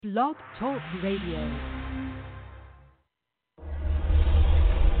Blog Talk Radio.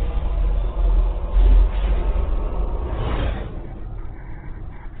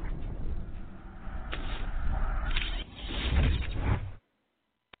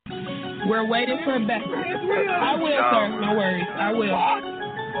 We're waiting for a back. I will, sir. No worries. I will.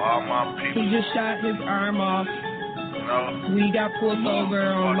 For all my people. He just shot his arm off. No. We got pulled over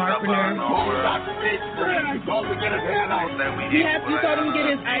on Larpener. You told him to get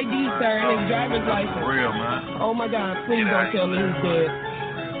his ID, sir, and his driver's license. For real, man. Oh my God! Please don't tell me he's dead.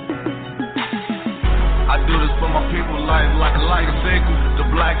 I do this for my people like a sickle. The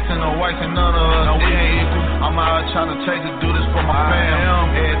blacks and the whites and none of us, no, we ain't equal. I'm out trying to chase it, do this for my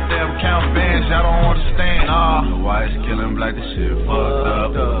fam. Every damn count bands, y'all don't understand. The whites killing black, this shit fucked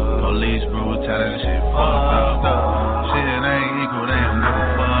up. Police brutality, this shit fucked up. Shit ain't equal, they ain't never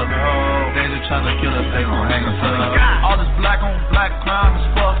fucked up. They just trying to kill us, they gon' hang us up. All this black on black crime is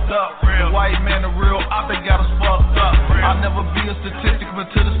fucked up. The white man, the real op, they got us fucked up. I'll never be a statistic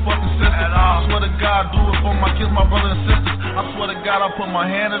to this fucking system. I swear to God, do it for my kids, my brothers and sisters. I swear to God, I'll put my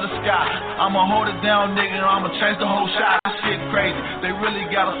hand in the sky. I'ma hold it down, nigga, and I'ma change the whole shot. This shit crazy, they really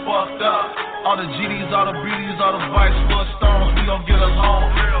got us fucked up. All the GDs, all the BDs, all the vice foot stones, we gon' get along.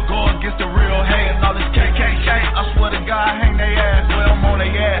 Go against the real hate and all this KKK. I swear to God, hang they ass, well I'm on they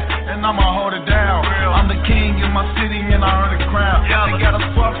ass, and I'ma hold it down. I'm the king in my city and I earn the crown. They got us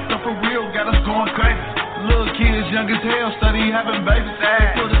fucked up for real, got us going crazy. Little kids, young as hell, study having babies.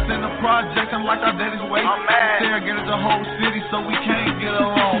 They put us in the project and like our daddy's wait. Interrogated the whole city so we can't get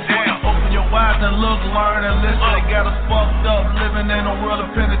along. Damn. Open your eyes and look, learn and listen. They got us fucked up, living in a world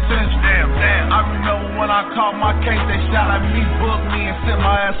of penitentiary. Damn. I remember when I caught my case, they shot at me, booked me, and sent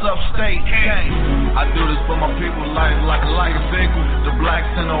my ass upstate. I do this for my people like a sickle. The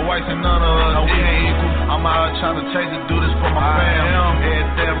blacks and the whites and none of us, no, we ain't equal. I'm out trying to chase it, do this for my fam. Every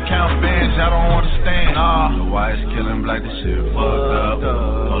damn count bands, y'all don't understand. The whites killing black, this shit fucked up.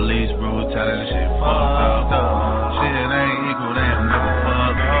 Police brutality, this shit fucked up. Shit ain't equal, they ain't never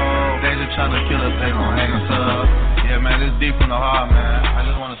fucked up. They just trying to kill us, they gon' hang us up. Yeah, man, it's deep in the heart, man. I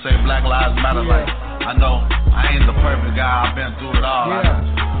just wanna say Black Lives Matter. Like, I know I ain't the perfect guy, I've been through it all.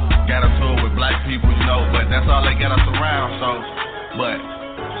 I got into it with black people, you know, but that's all they got us around. So, but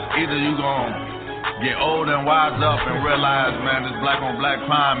either you gon' get old and wise up and realize, man, this black on black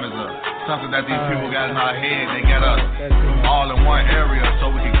crime is something that these people got in our head. They got us all in one area so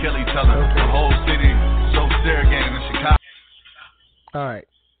we can kill each other. The whole city so segregated in Chicago. All right.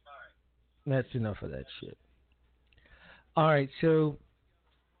 That's enough of that shit. All right, so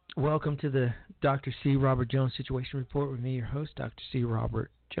welcome to the Dr. C. Robert Jones Situation Report with me, your host, Dr. C.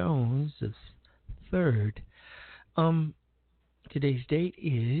 Robert Jones the third. Today's date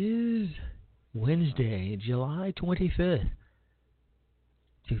is Wednesday, July 25th,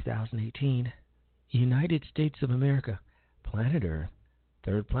 2018. United States of America, planet Earth,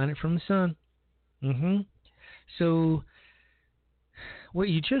 third planet from the sun. So, what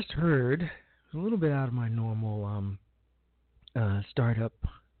you just heard, a little bit out of my normal startup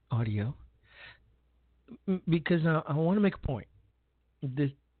audio, because I want to make a point.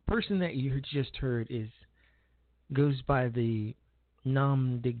 The person that you just heard goes by the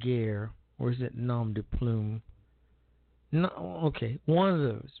nom de guerre, or is it nom de plume? No, okay, one of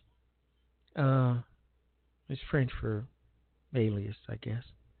those. It's French for alias, I guess.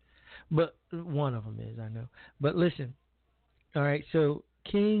 But one of them is, I know. But listen, all right, so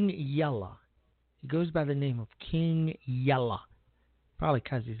King Yella. He goes by the name of King Yella. Probably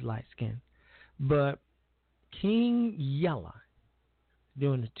because he's light-skinned. But King Yella,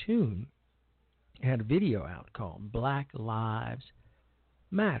 doing a tune, had a video out called Black Lives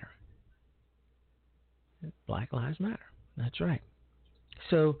Matter. Black Lives Matter. That's right.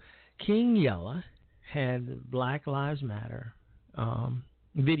 So King Yella had Black Lives Matter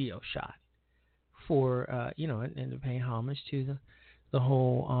video shot for and to pay homage to the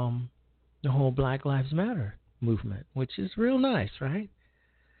whole Black Lives Matter movement, which is real nice, right?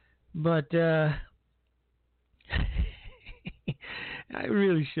 But I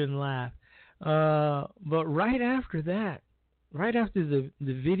really shouldn't laugh. But right after that, right after the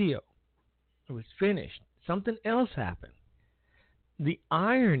video was finished, something else happened. The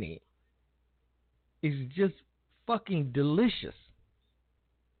irony is just fucking delicious.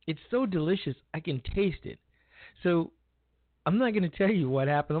 It's so delicious, I can taste it. So I'm not going to tell you what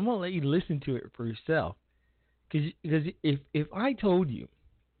happened. I'm going to let you listen to it for yourself. Because if I told you,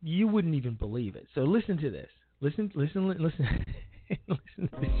 you wouldn't even believe it. So listen to this. Listen. Listen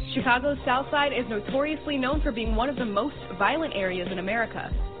to this. Chicago's South Side is notoriously known for being one of the most violent areas in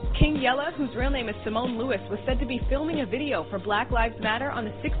America. King Yella, whose real name is Simone Lewis, was said to be filming a video for Black Lives Matter on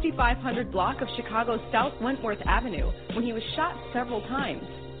the 6500 block of Chicago's South Wentworth Avenue when he was shot several times.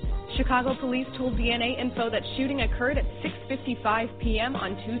 Chicago police told DNA Info that shooting occurred at 6:55 p.m.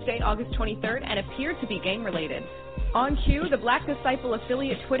 on Tuesday, August 23rd, and appeared to be gang-related. On cue, the Black Disciple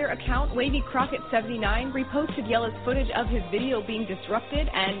affiliate Twitter account Wavy Crockett79 reposted Yella's footage of his video being disrupted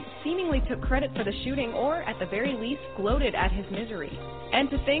and seemingly took credit for the shooting, or at the very least gloated at his misery. And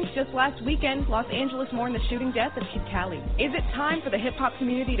to think, just last weekend, Los Angeles mourned the shooting death of Kid Cali. Is it time for the hip-hop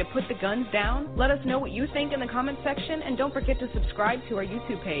community to put the guns down? Let us know what you think in the comments section, and don't forget to subscribe to our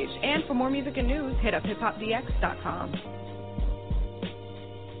YouTube page. And for more music and news, hit up hiphopdx.com.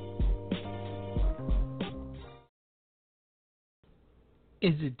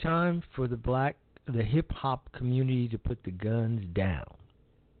 Is it time for the hip-hop community to put the guns down?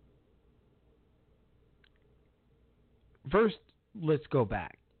 First, let's go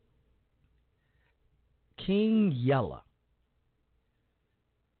back. King Yella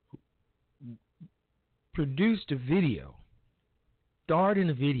produced a video, starred in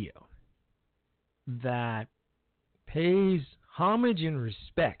a video, that pays homage and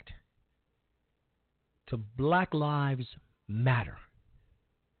respect to Black Lives Matter.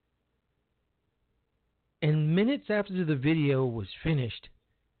 And minutes after the video was finished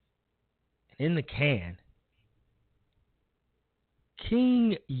and in the can,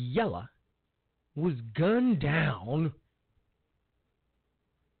 King Yella was gunned down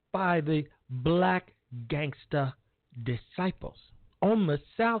by the Black Gangsta Disciples on the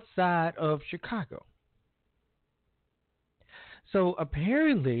south side of Chicago. So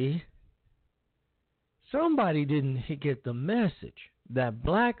apparently, somebody didn't get the message that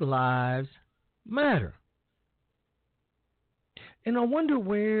Black Lives Matter. And I wonder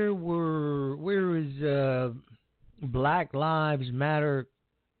where is Black Lives Matter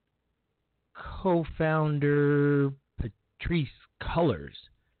co-founder Patrice Cullors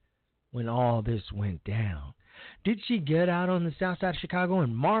when all this went down? Did she get out on the south side of Chicago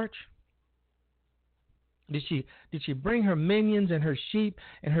in March? Did she bring her minions and her sheep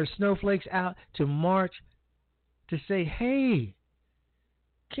and her snowflakes out to march to say, hey,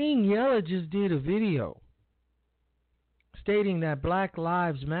 King Yella just did a video stating that Black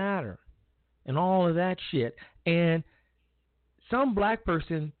Lives Matter and all of that shit, and some black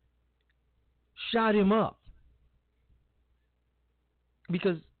person shot him up?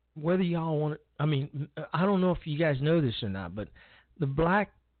 Because whether y'all want to, I don't know if you guys know this or not, but the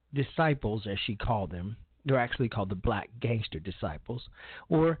Black Disciples, as she called them, they're actually called the Black Gangster Disciples,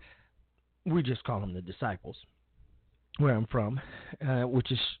 or we just call them the Disciples, where I'm from,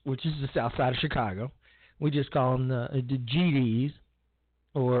 which is the south side of Chicago. We just call them the GDs,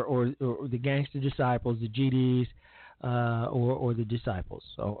 or the Gangster Disciples, the GDs, or the Disciples.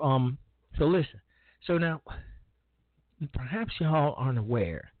 So listen. So now, perhaps y'all aren't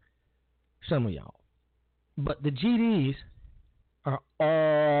aware, some of y'all, but the GDs are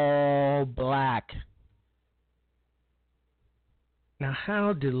all black. Now,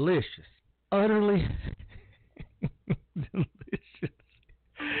 how delicious, utterly delicious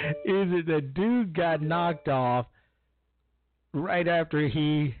is it that dude got knocked off right after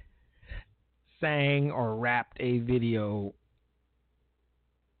he sang or rapped a video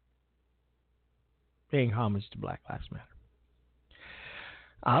paying homage to Black Lives Matter.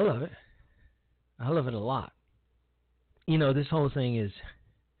 I love it. I love it a lot. You know, this whole thing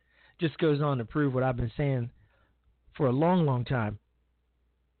just goes on to prove what I've been saying for a long, long time.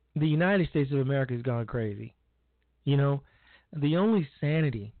 The United States of America has gone crazy. You know, the only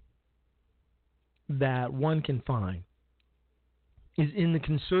sanity that one can find is in the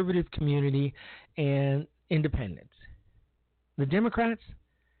conservative community and independents. The Democrats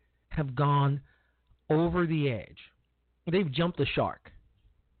have gone over the edge. They've jumped the shark.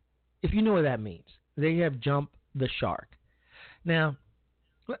 If you know what that means, they have jumped the shark. Now,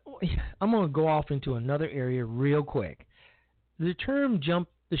 I'm going to go off into another area real quick. The term jump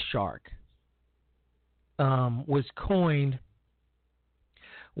the shark was coined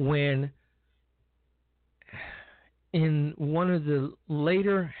when, in one of the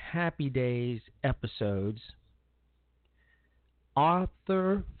later Happy Days episodes,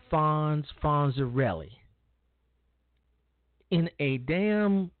 Arthur Fonzarelli, in a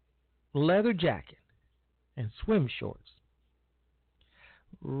damn leather jacket and swim shorts,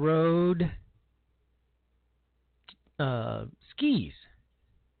 rode skis,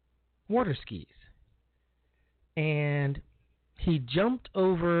 water skis, and he jumped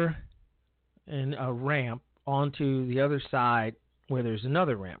over a ramp onto the other side where there's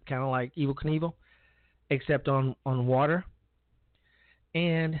another ramp, kind of like Evel Knievel, except on water.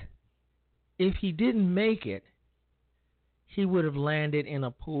 And if he didn't make it, he would have landed in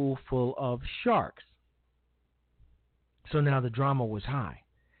a pool full of sharks. So now the drama was high.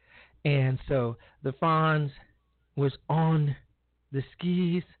 And so the Fonz was on the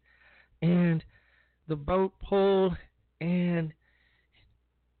skis, and the boat pulled, and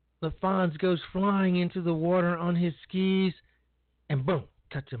the Fonz goes flying into the water on his skis, and boom,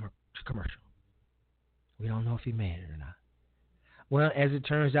 cut to commercial. We don't know if he made it or not. Well, as it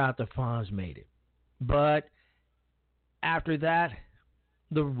turns out, the Fonz made it. But after that,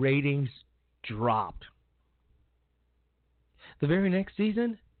 the ratings dropped. The very next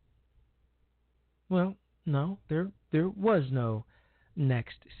season, well, no, there was no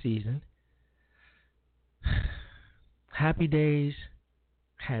next season. Happy Days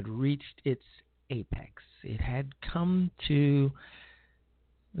had reached its apex. It had come to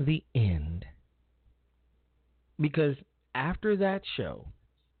the end. Because after that show,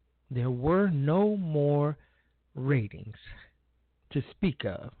 there were no more ratings to speak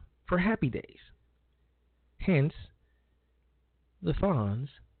of for Happy Days. Hence, the Fonz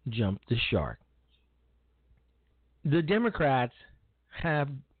jumped the shark. The Democrats have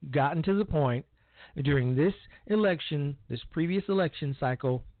gotten to the point during this election, this previous election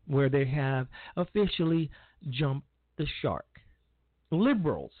cycle, where they have officially jumped the shark.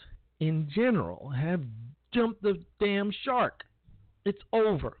 Liberals, in general, have jumped the damn shark. It's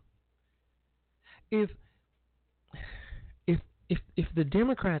over. If the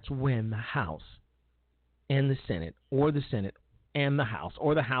Democrats win the House and the Senate, or the Senate and the House,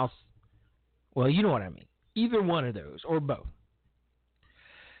 or the House, well, you know what I mean. Either one of those, or both.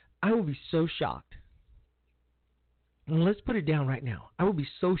 I will be so shocked. And let's put it down right now. I will be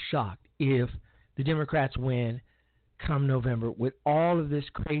so shocked if the Democrats win come November with all of this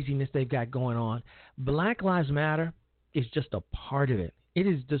craziness they've got going on. Black Lives Matter is just a part of it. It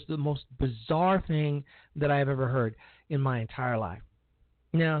is just the most bizarre thing that I have ever heard in my entire life.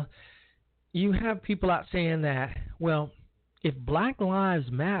 Now, you have people out saying that, well, if Black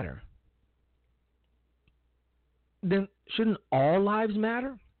Lives Matter, then shouldn't all lives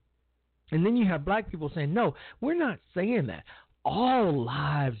matter? And then you have black people saying, no, we're not saying that. All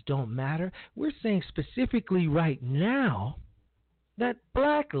lives don't matter. We're saying specifically right now that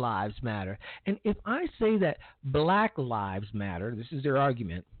black lives matter. And if I say that black lives matter, this is their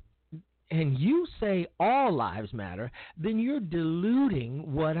argument, and you say all lives matter, then you're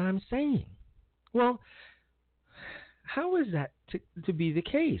diluting what I'm saying. Well, how is that to be the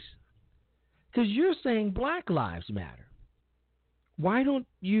case? Because you're saying black lives matter. Why don't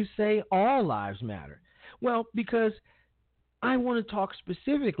you say all lives matter? Well, because I want to talk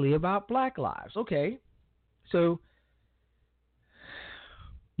specifically about black lives. Okay, so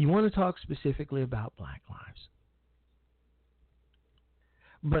you want to talk specifically about black lives,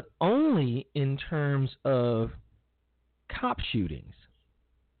 but only in terms of cop shootings.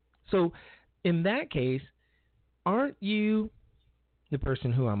 So in that case, aren't you, the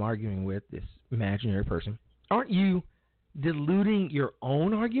person who I'm arguing with, this imaginary person, aren't you diluting your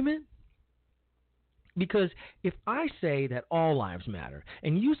own argument? Because if I say that all lives matter,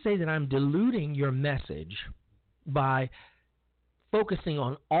 and you say that I'm diluting your message by focusing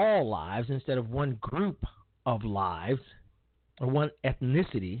on all lives instead of one group of lives or one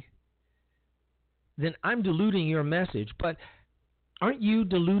ethnicity, then I'm diluting your message. But aren't you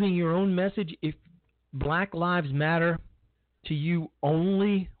diluting your own message if black lives matter to you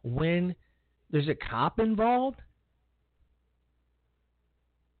only when there's a cop involved?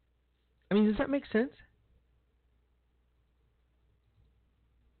 I mean, does that make sense?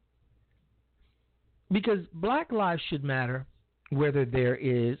 Because black lives should matter whether there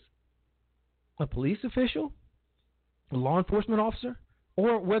is a police official, a law enforcement officer,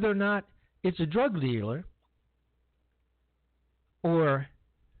 or whether or not it's a drug dealer or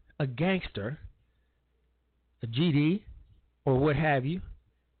a gangster, a GD, or what have you,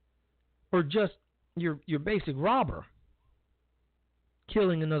 or just your basic robber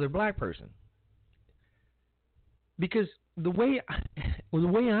killing another black person. Because the way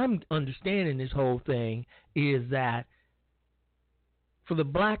I'm understanding this whole thing is that for the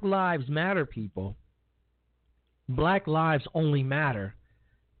Black Lives Matter people, black lives only matter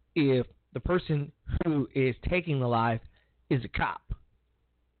if the person who is taking the life is a cop.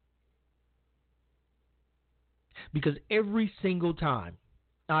 Because every single time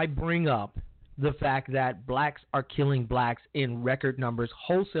I bring up the fact that blacks are killing blacks in record numbers,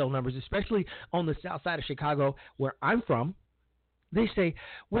 wholesale numbers, especially on the south side of Chicago where I'm from, they say,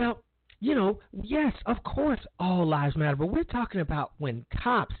 well, Yes, of course, all lives matter, but we're talking about when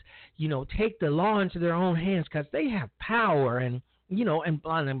cops, take the law into their own hands because they have power and, and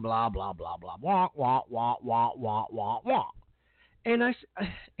blah, blah, blah, blah, blah, wah, wah, wah, wah, wah, wah, wah. And I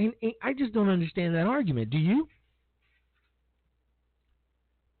just don't understand that argument. Do you?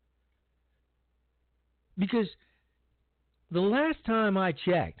 Because the last time I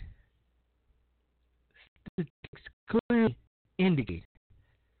checked, statistics clearly indicate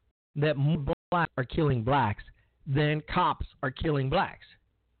that more blacks are killing blacks than cops are killing blacks.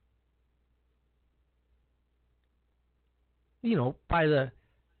 By the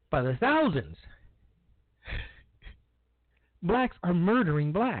thousands. Blacks are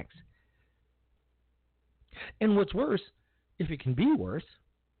murdering blacks. And what's worse, if it can be worse,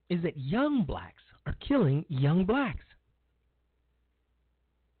 is that young blacks are killing young blacks.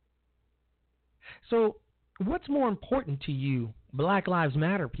 So, what's more important to you, Black Lives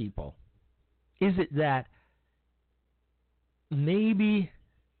Matter people? Is it that maybe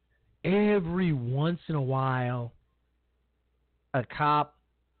every once in a while a cop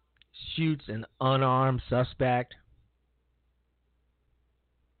shoots an unarmed suspect?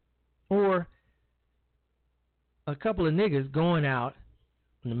 Or a couple of niggas going out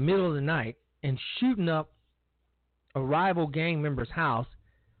in the middle of the night and shooting up a rival gang member's house,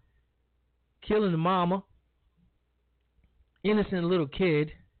 killing the mama, innocent little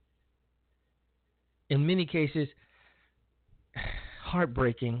kid, in many cases,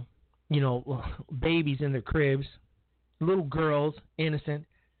 heartbreaking, babies in their cribs, little girls, innocent,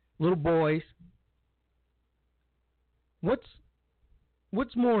 little boys.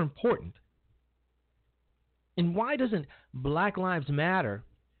 What's more important? And why doesn't Black Lives Matter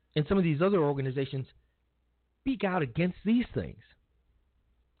and some of these other organizations speak out against these things?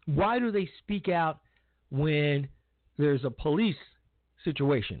 Why do they speak out when there's a police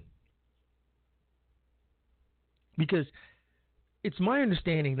situation? Because it's my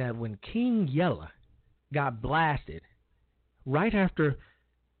understanding that when King Yella got blasted right after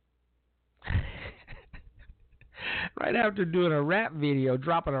doing a rap video,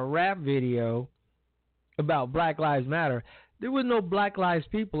 dropping a rap video about Black Lives Matter, there was no Black Lives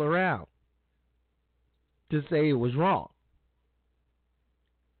people around to say it was wrong.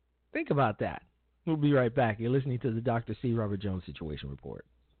 Think about that. We'll be right back. You're listening to the Dr. C. Robert Jones Situation Report.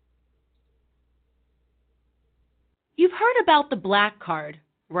 You've heard about the black card,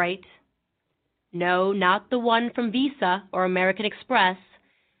 right? No, not the one from Visa or American Express.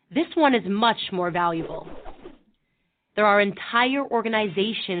 This one is much more valuable. There are entire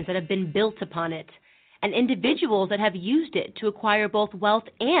organizations that have been built upon it, and individuals that have used it to acquire both wealth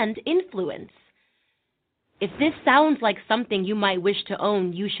and influence. If this sounds like something you might wish to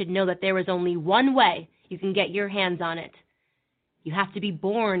own, you should know that there is only one way you can get your hands on it. You have to be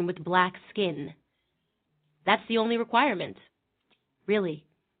born with black skin. That's the only requirement. Really.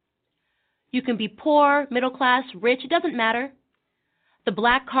 You can be poor, middle class, rich, it doesn't matter. The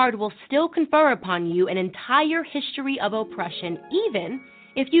black card will still confer upon you an entire history of oppression, even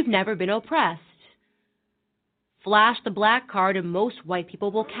if you've never been oppressed. Flash the black card and most white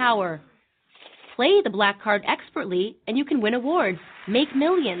people will cower. Play the black card expertly and you can win awards, make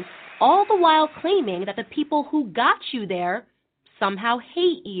millions, all the while claiming that the people who got you there somehow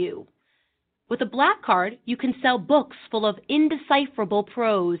hate you. With a black card, you can sell books full of indecipherable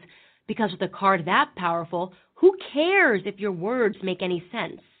prose, because with a card that powerful, who cares if your words make any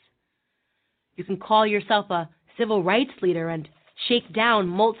sense? You can call yourself a civil rights leader and shake down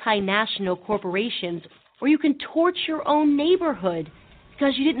multinational corporations, or you can torch your own neighborhood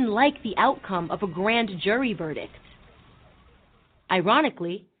because you didn't like the outcome of a grand jury verdict.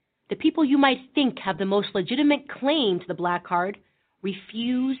 Ironically, the people you might think have the most legitimate claim to the black card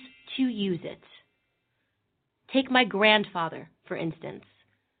refuse to use it. Take my grandfather, for instance.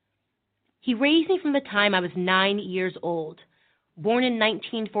 He raised me from the time I was 9 years old. Born in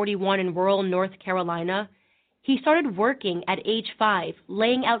 1941 in rural North Carolina, he started working at age 5,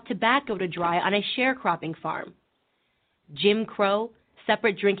 laying out tobacco to dry on a sharecropping farm. Jim Crow,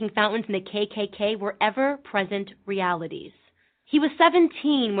 separate drinking fountains, and the KKK were ever-present realities. He was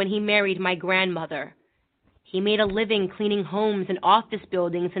 17 when he married my grandmother. He made a living cleaning homes and office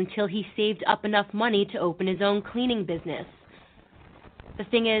buildings until he saved up enough money to open his own cleaning business. The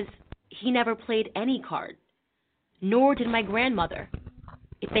thing is, he never played any card, nor did my grandmother.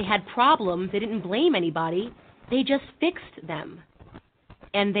 If they had problems, they didn't blame anybody. They just fixed them.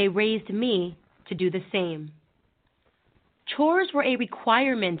 And they raised me to do the same. Chores were a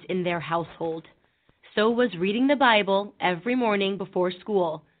requirement in their household. So was reading the Bible every morning before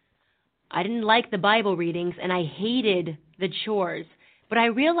school. I didn't like the Bible readings, and I hated the chores But I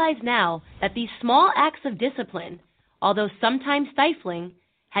realize now that these small acts of discipline, although sometimes stifling,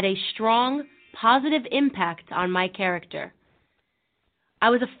 had a strong, positive impact on my character. I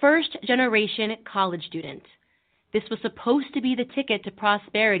was a first-generation college student. This was supposed to be the ticket to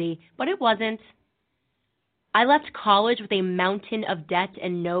prosperity, but it wasn't. I left college with a mountain of debt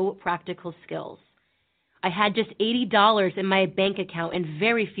and no practical skills. I had just $80 in my bank account and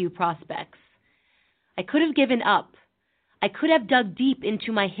very few prospects. I could have given up. I could have dug deep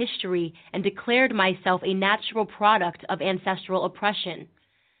into my history and declared myself a natural product of ancestral oppression.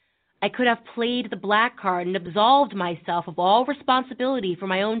 I could have played the black card and absolved myself of all responsibility for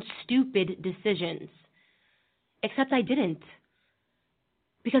my own stupid decisions. Except I didn't,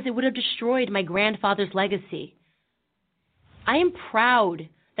 because it would have destroyed my grandfather's legacy. I am proud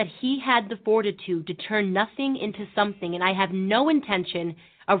that he had the fortitude to turn nothing into something, and I have no intention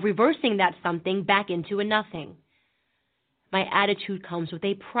of reversing that something back into a nothing. My attitude comes with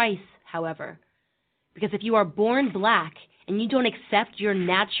a price, however, because if you are born black and you don't accept your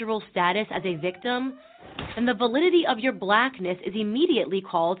natural status as a victim, then the validity of your blackness is immediately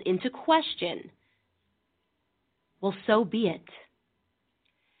called into question. Well, so be it.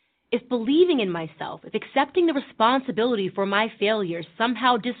 If believing in myself, if accepting the responsibility for my failures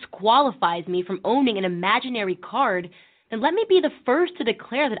somehow disqualifies me from owning an imaginary card, then let me be the first to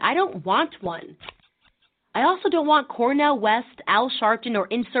declare that I don't want one. I also don't want Cornel West, Al Sharpton, or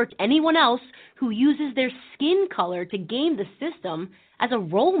insert anyone else who uses their skin color to game the system as a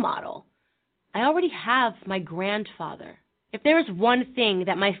role model. I already have my grandfather. If there is one thing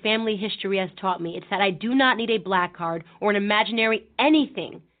that my family history has taught me, it's that I do not need a black card or an imaginary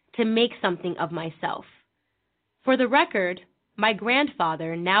anything to make something of myself. For the record, my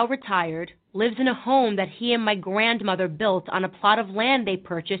grandfather, now retired, lives in a home that he and my grandmother built on a plot of land they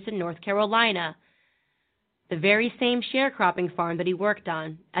purchased in North Carolina, the very same sharecropping farm that he worked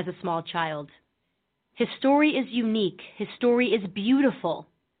on as a small child. His story is unique. His story is beautiful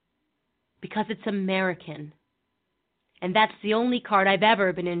because it's American. And that's the only card I've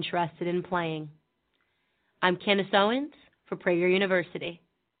ever been interested in playing. I'm Candace Owens for Prager University.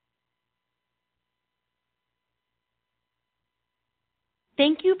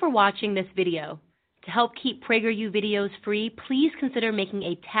 Thank you for watching this video. To help keep PragerU videos free, please consider making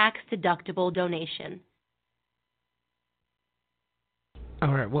a tax-deductible donation.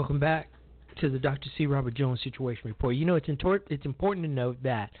 All right, welcome back to the Dr. C. Robert Jones Situation Report. You know, it's important to note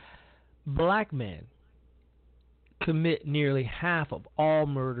that black men commit nearly half of all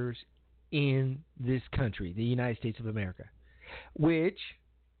murders in this country, the United States of America, which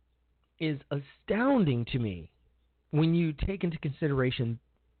is astounding to me when you take into consideration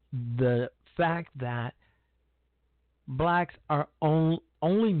the fact that blacks are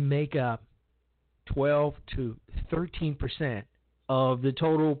only make up 12 to 13% of the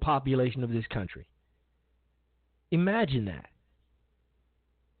total population of this country. Imagine that.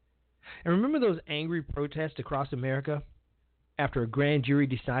 And remember those angry protests across America after a grand jury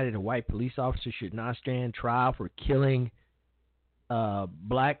decided a white police officer should not stand trial for killing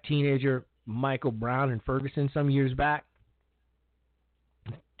black teenager Michael Brown in Ferguson some years back?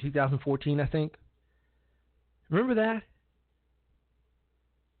 2014, I think. Remember that?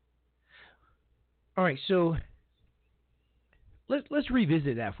 All right, so let's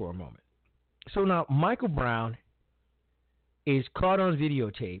revisit that for a moment. So now Michael Brown is caught on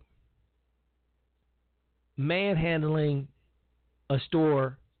videotape manhandling a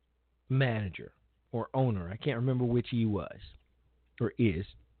store manager or owner. I can't remember which he was or is.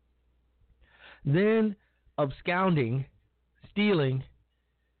 Then absconding, stealing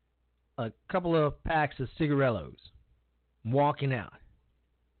a couple of packs of cigarillos, walking out.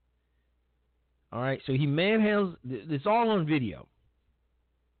 All right, so he manhandles, it's all on video.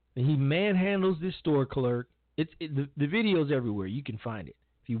 And he manhandles this store clerk. The video's everywhere. You can find it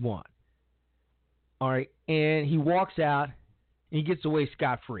if you want. All right, and he walks out and he gets away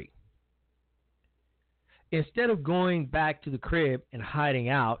scot-free. Instead of going back to the crib and hiding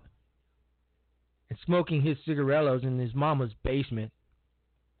out and smoking his cigarillos in his mama's basement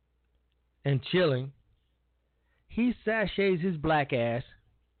and chilling, he sashays his black ass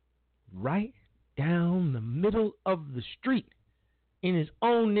right down the middle of the street in his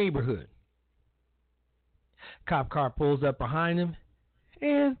own neighborhood. Cop car pulls up behind him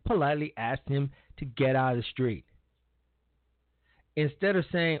and politely asks him to get out of the street. Instead of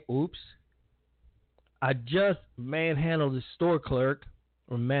saying, oops, I just manhandled the store clerk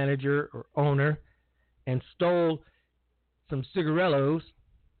or manager or owner and stole some cigarillos,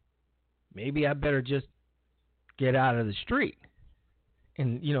 maybe I better just get out of the street.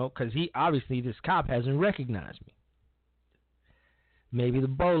 And, you know, because this cop hasn't recognized me. Maybe the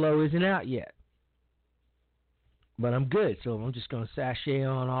bolo isn't out yet. But I'm good, so I'm just going to sashay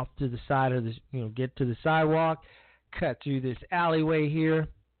on off to the side of this, get to the sidewalk, cut through this alleyway here,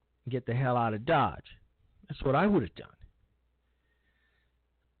 and get the hell out of Dodge. That's what I would have done.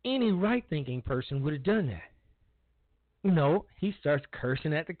 Any right-thinking person would have done that. No, he starts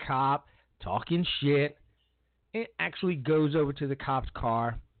cursing at the cop, talking shit, and actually goes over to the cop's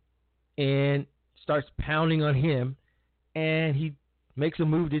car and starts pounding on him, and he makes a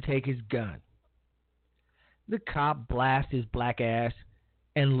move to take his gun. The cop blasts his black ass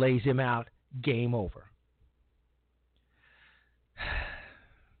and lays him out. Game over.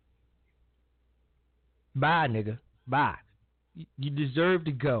 Bye, nigga. Bye. You deserve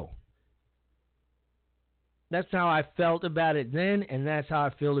to go. That's how I felt about it then, and that's how I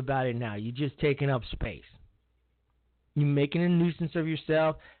feel about it now. You're just taking up space. You're making a nuisance of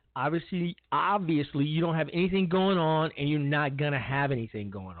yourself. Obviously, you don't have anything going on, and you're not going to have anything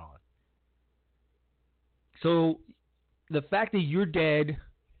going on. So, the fact that you're dead,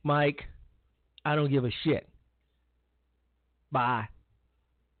 Mike, I don't give a shit. Bye.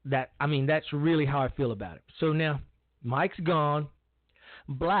 That's really how I feel about it. So now, Mike's gone.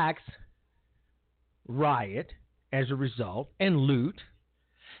 Blacks riot as a result and loot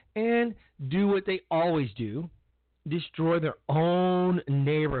and do what they always do, destroy their own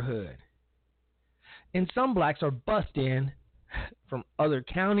neighborhood. And some blacks are bussed in from other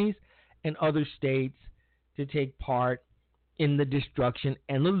counties and other states to take part in the destruction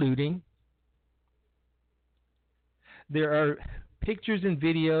and the looting. There are pictures and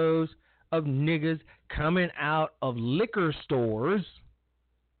videos of niggas coming out of liquor stores,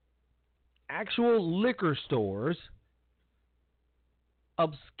 actual liquor stores,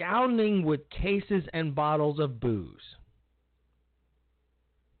 absconding with cases and bottles of booze.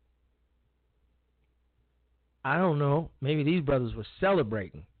 I don't know, maybe these brothers were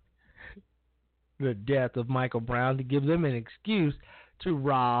celebrating the death of Michael Brown to give them an excuse to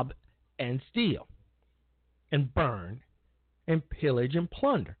rob and steal and burn and pillage and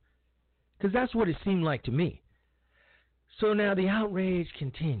plunder. Because that's what it seemed like to me. So now the outrage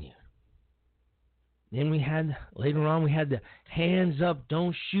continued. Then later on we had the hands up,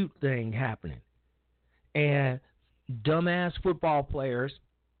 don't shoot thing happening. And dumbass football players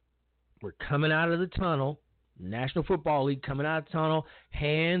were coming out of the tunnel, National Football League coming out of the tunnel,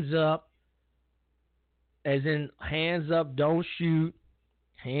 hands up, as in hands up, don't shoot,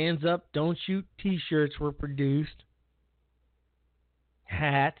 hands up, don't shoot t-shirts were produced,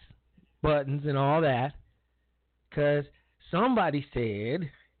 hats, buttons, and all that, because somebody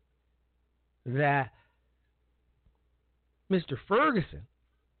said that Mr. Ferguson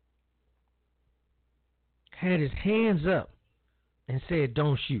had his hands up and said,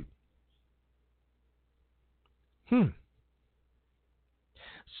 don't shoot.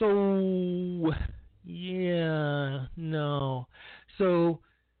 So, yeah, no. So,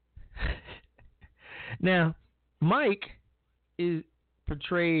 now, Mike is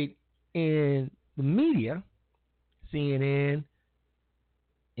portrayed in the media, CNN,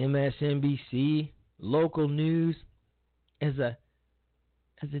 MSNBC, local news, as a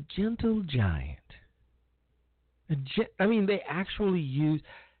gentle giant. They actually use,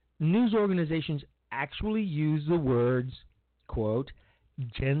 news organizations actually use the words, quote,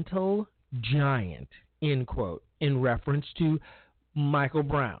 gentle giant, end quote, in reference to Michael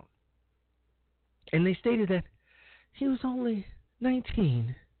Brown. And they stated that he was only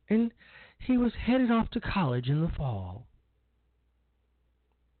 19 and he was headed off to college in the fall.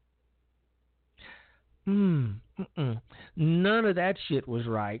 None of that shit was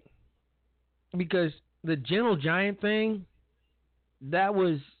right. Because the gentle giant thing, that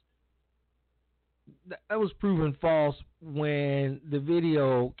was proven false when the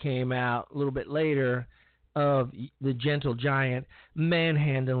video came out a little bit later of the gentle giant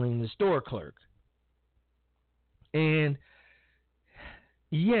manhandling the store clerk. And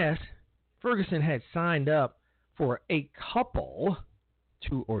yes, Ferguson had signed up for a couple,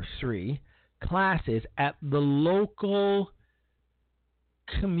 2 or 3, classes at the local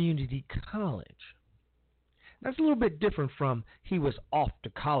community college. That's a little bit different from he was off to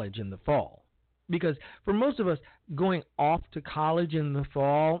college in the fall. Because for most of us, going off to college in the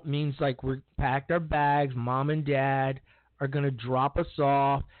fall means like we're packed our bags, mom and dad are going to drop us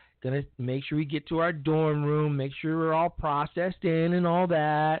off, going to make sure we get to our dorm room, make sure we're all processed in and all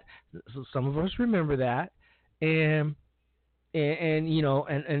that. So some of us remember that. And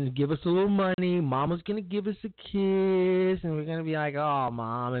give us a little money. Mama's going to give us a kiss, and we're going to be like, oh,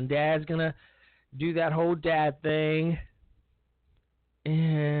 Mom, and Dad's going to do that whole dad thing.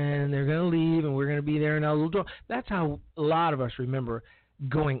 and they're going to leave, and we're going to be there in our little dorm. That's how a lot of us remember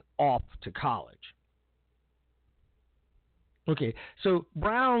going off to college. Okay, so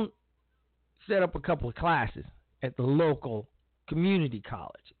Brown set up a couple of classes at the local community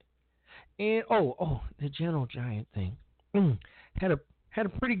college. And, the Gentle Giant thing. Had a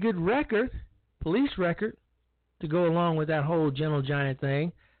pretty good record, police record, to go along with that whole Gentle Giant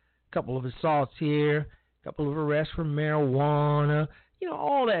thing. A couple of assaults here, a couple of arrests for marijuana,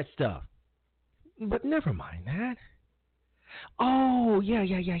 all that stuff. But never mind that. Oh, yeah.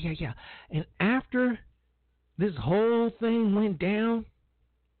 And after this whole thing went down,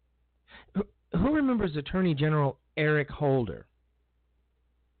 who remembers Attorney General Eric Holder?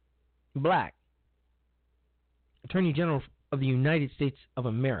 Black. Attorney General of the United States of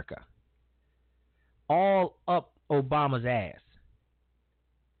America. All up Obama's ass.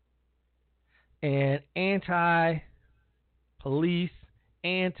 And anti-police,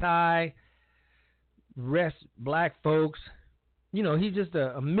 anti-rest black folks. He's just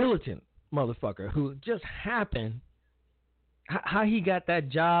a militant motherfucker who just happened. How he got that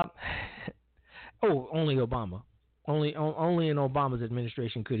job? Only Obama. Only in Obama's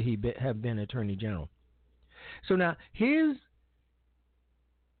administration could he have been Attorney General. So now his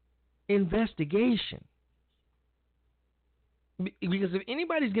investigation, because if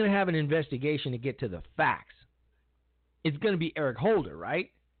anybody's going to have an investigation to get to the facts, it's going to be Eric Holder,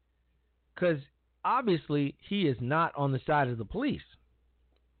 right? Because obviously he is not on the side of the police,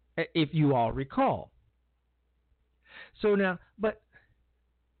 if you all recall. So now, but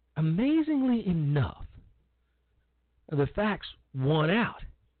amazingly enough, the facts won out.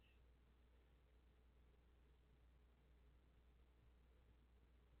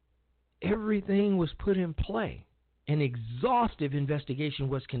 Everything was put in play. An exhaustive investigation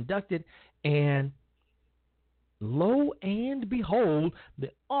was conducted, and lo and behold,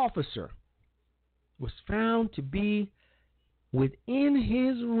 the officer was found to be within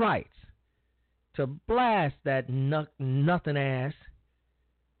his rights to blast that nothing ass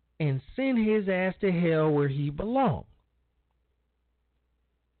and send his ass to hell where he belonged.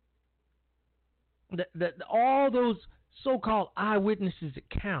 All those so-called eyewitnesses'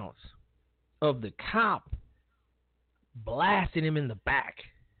 accounts of the cop blasting him in the back.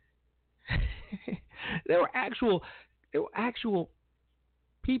 There were actual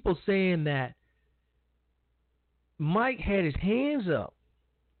people saying that Mike had his hands up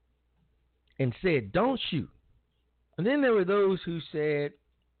and said, "Don't shoot." And then there were those who said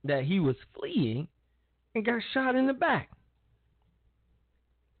that he was fleeing and got shot in the back.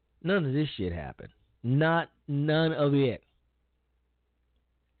 None of this shit happened. None of it.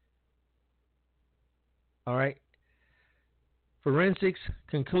 All right. Forensics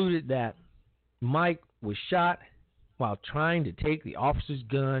concluded that Mike was shot while trying to take the officer's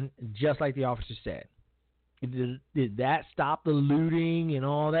gun, just like the officer said. Did that stop the looting and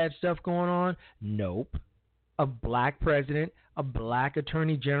all that stuff going on? Nope. A black president, a black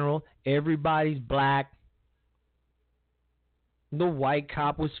attorney general, everybody's black. The white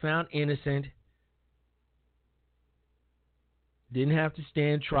cop was found innocent. Didn't have to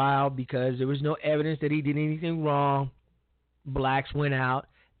stand trial because there was no evidence that he did anything wrong. Blacks went out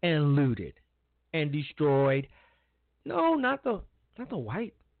and looted and destroyed. No, not the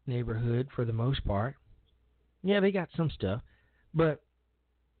white neighborhood for the most part. Yeah, they got some stuff, but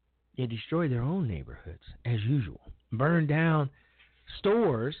they destroyed their own neighborhoods as usual. Burned down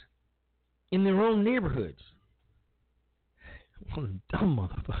stores in their own neighborhoods. What dumb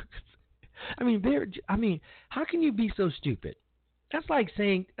motherfuckers. I mean, how can you be so stupid? That's like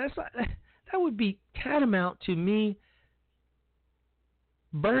saying that would be tantamount to me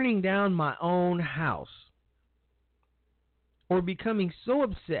burning down my own house or becoming so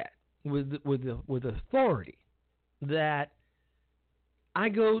upset with authority that I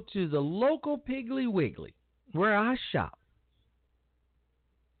go to the local Piggly Wiggly where I shop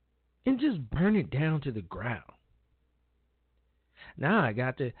and just burn it down to the ground. Now I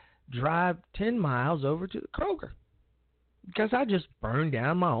got to drive 10 miles over to the Kroger because I just burned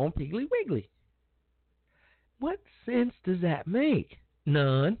down my own Piggly Wiggly. What sense does that make?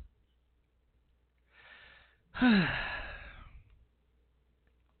 None.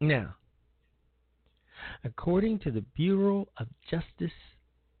 Now, according to the Bureau of Justice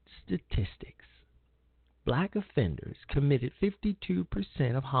Statistics, black offenders committed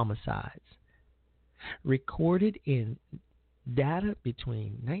 52% of homicides recorded in data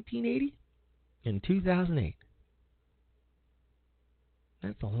between 1980 and 2008.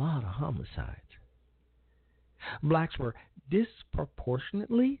 That's a lot of homicides. Blacks were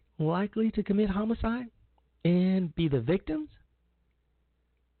disproportionately likely to commit homicide and be the victims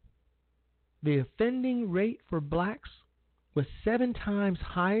the offending rate for blacks was 7 times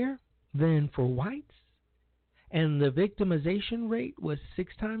higher than for whites, and the victimization rate was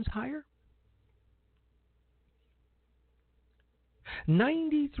 6 times higher.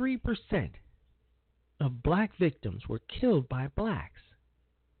 93% of black victims were killed by blacks.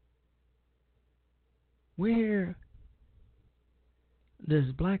 Where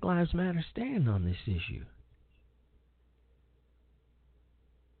does Black Lives Matter stand on this issue?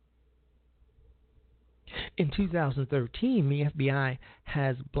 In 2013, the FBI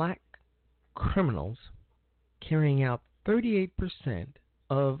has black criminals carrying out 38%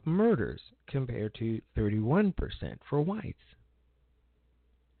 of murders compared to 31% for whites.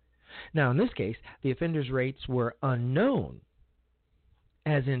 Now, in this case, the offenders' rates were unknown,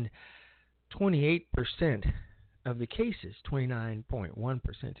 as in 28% of the cases, 29.1%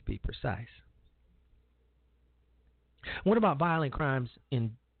 to be precise. What about violent crimes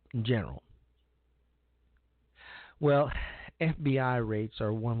in general? Well, FBI rates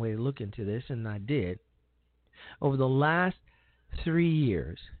are one way to look into this, and I did. Over the last 3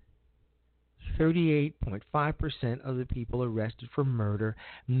 years, 38.5% of the people arrested for murder,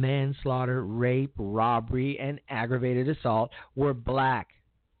 manslaughter, rape, robbery, and aggravated assault were black.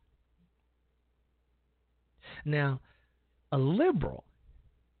 Now, a liberal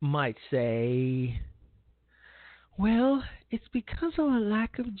might say, well, it's because of a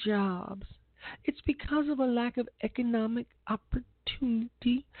lack of jobs. It's because of a lack of economic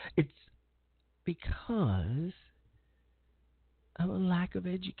opportunity. It's because of a lack of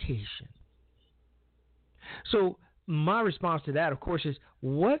education. So my response to that, of course, is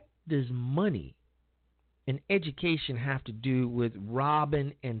what does money and education have to do with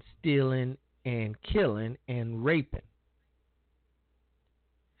robbing and stealing and killing and raping?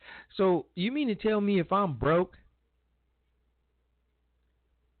 So you mean to tell me if I'm broke,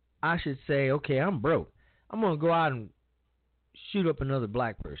 I should say, okay, I'm broke. I'm going to go out and shoot up another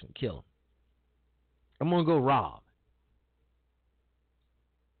black person, kill him. I'm going to go rob.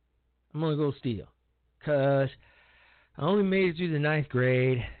 I'm going to go steal. Because I only made it through the 9th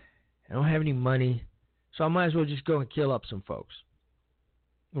grade. I don't have any money. So I might as well just go and kill up some folks.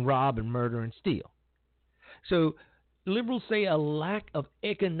 Rob and murder and steal. So liberals say a lack of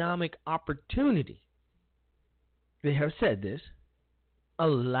economic opportunity. They have said this. A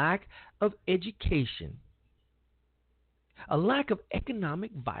lack of education. A lack of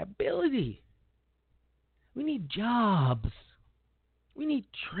economic viability. We need jobs. We need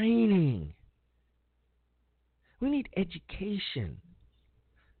training. We need education.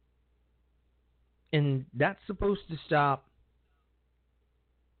 And that's supposed to stop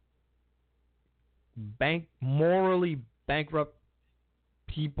morally bankrupt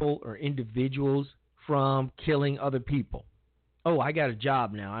people or individuals from killing other people. Oh, I got a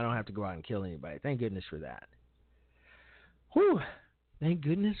job now. I don't have to go out and kill anybody. Thank goodness for that. Whew. Thank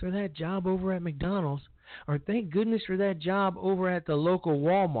goodness for that job over at McDonald's. Or thank goodness for that job over at the local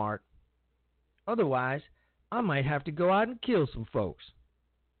Walmart. Otherwise, I might have to go out and kill some folks.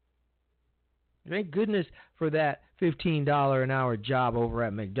 Thank goodness for that $15 an hour job over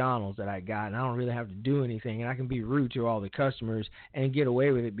at McDonald's that I got, and I don't really have to do anything, and I can be rude to all the customers and get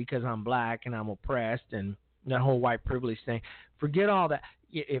away with it because I'm black and I'm oppressed and that whole white privilege thing. Forget all that.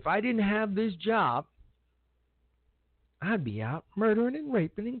 If I didn't have this job, I'd be out murdering and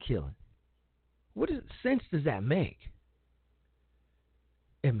raping and killing. What sense does that make?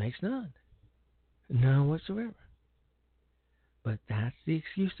 It makes none. None whatsoever. But that's the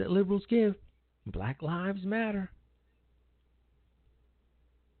excuse that liberals give. Black lives matter.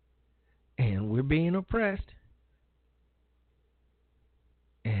 And we're being oppressed.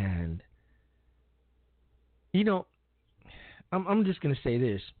 And, you know, I'm just going to say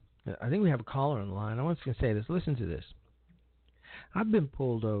this. I think we have a caller on the line. I'm just going to say this. Listen to this. I've been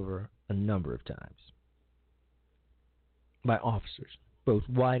pulled over a number of times by officers, both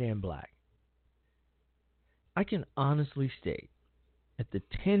white and black. I can honestly state, at the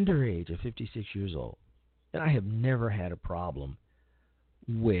tender age of 56 years old, that I have never had a problem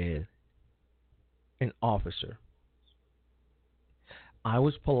with an officer. I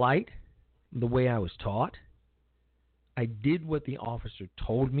was polite the way I was taught. I did what the officer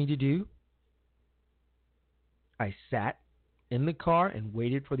told me to do. I sat in the car and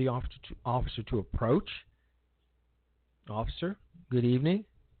waited for the officer to approach. Officer, good evening.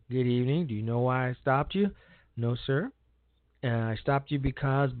 Good evening. Do you know why I stopped you? No, sir. I stopped you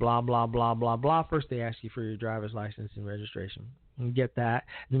because blah, blah, blah, blah, blah. First, they ask you for your driver's license and registration. You get that.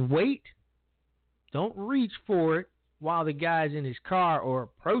 Then wait. Don't reach for it while the guy's in his car or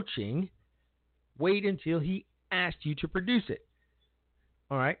approaching. Wait until he asked you to produce it.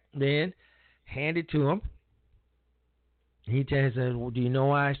 All right. Then hand it to him. He says, well, do you know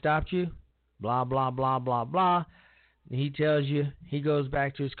why I stopped you? Blah, blah, blah, blah, blah. And he tells you, he goes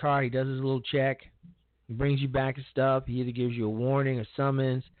back to his car, he does his little check, he brings you back his stuff, he either gives you a warning, a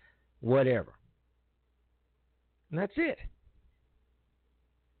summons, whatever. And that's it.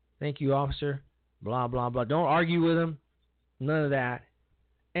 Thank you, officer. Blah, blah, blah. Don't argue with him. None of that.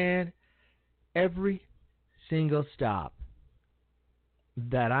 And every single stop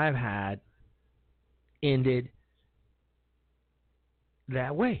that I've had ended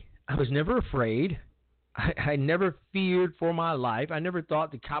that way. I was never afraid. I never feared for my life. I never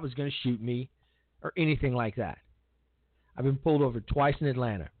thought the cop was going to shoot me or anything like that. I've been pulled over twice in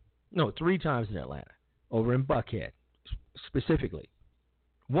Atlanta. No, 3 times in Atlanta. Over in Buckhead, specifically.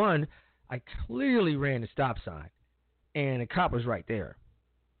 One, I clearly ran the stop sign, and a cop was right there.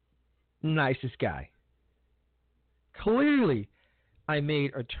 Nicest guy. Clearly, I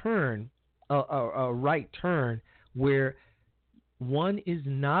made a turn, a right turn, where one is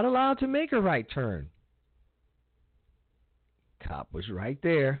not allowed to make a right turn. Cop was right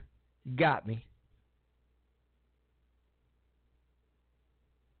there, got me.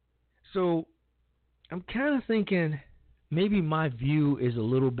 So I'm kind of thinking maybe my view is a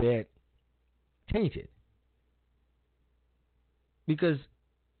little bit tainted. Because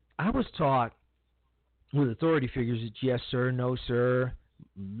I was taught with authority figures it's yes, sir, no, sir,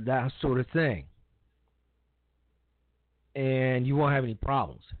 that sort of thing. And you won't have any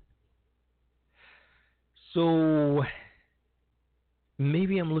problems. So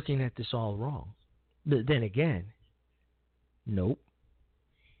maybe I'm looking at this all wrong. But then again, nope.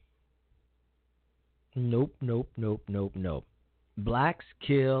 Nope. Blacks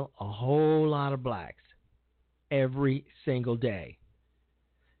kill a whole lot of blacks every single day.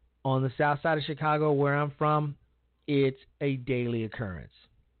 On the south side of Chicago, where I'm from, it's a daily occurrence.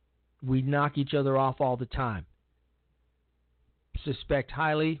 We knock each other off all the time. Suspect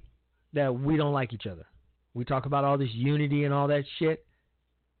highly that we don't like each other. We talk about all this unity and all that shit.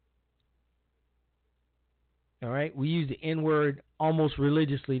 All right? We use the N-word almost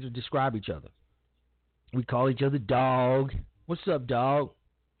religiously to describe each other. We call each other dog. What's up, dog?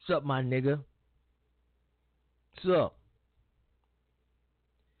 What's up, my nigga? What's up?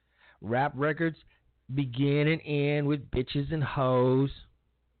 Rap records begin and end with bitches and hoes.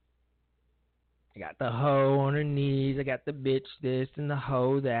 I got the hoe on her knees. I got the bitch this and the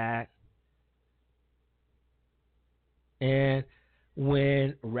hoe that. And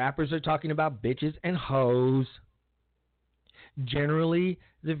when rappers are talking about bitches and hoes, generally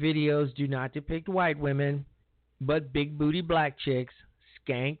the videos do not depict white women, but big booty black chicks,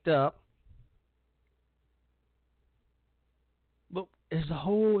 skanked up. But there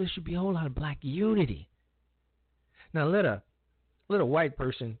should be a whole lot of black unity. Now let a white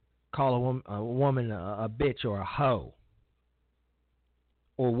person call a woman a bitch or a hoe,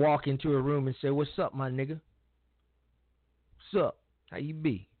 or walk into a room and say, "What's up, my nigga? What's up? How you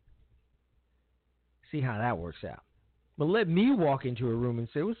be?" See how that works out. But let me walk into a room and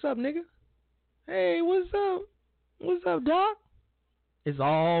say, "What's up, nigga? Hey, what's up? What's up, doc?" It's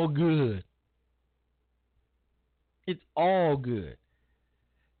all good. It's all good.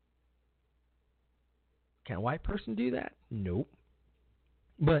 Can a white person do that? Nope.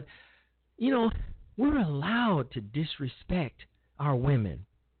 But, we're allowed to disrespect our women.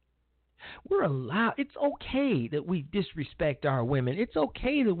 It's okay that we disrespect our women. It's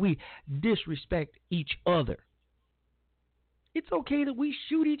okay that we disrespect each other. It's okay that we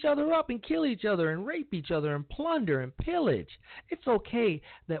shoot each other up and kill each other and rape each other and plunder and pillage. It's okay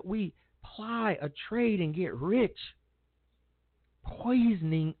that we ply a trade and get rich,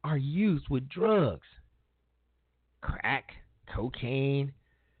 poisoning our youth with drugs, crack, cocaine,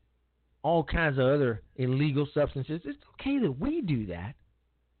 all kinds of other illegal substances. It's okay that we do that.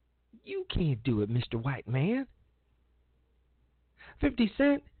 You can't do it, Mr. White Man. 50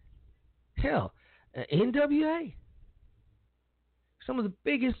 Cent, hell, NWA. Some of the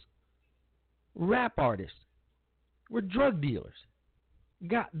biggest rap artists were drug dealers.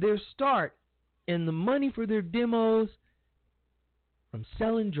 Got their start in the money for their demos from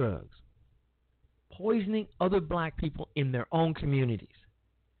selling drugs, poisoning other black people in their own communities.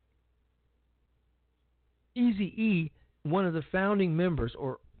 Eazy-E, one of the founding members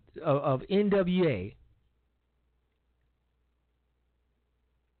of NWA,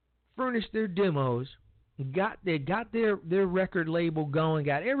 furnished their demos, got their record label going,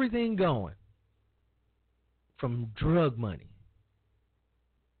 got everything going from drug money.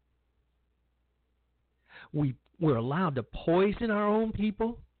 We're allowed to poison our own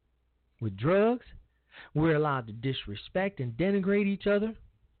people with drugs. We're allowed to disrespect and denigrate each other.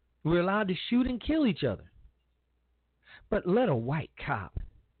 We're allowed to shoot and kill each other. But let a white cop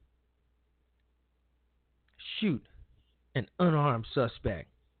shoot an unarmed suspect.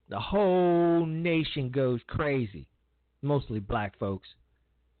 The whole nation goes crazy. Mostly black folks.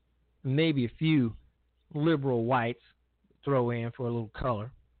 Maybe a few liberal whites throw in for a little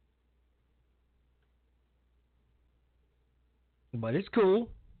color. But it's cool.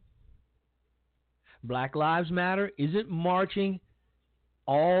 Black Lives Matter isn't marching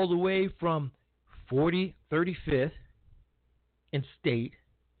all the way from 35th in state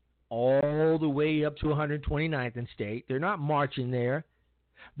all the way up to 129th in state. They're not marching there.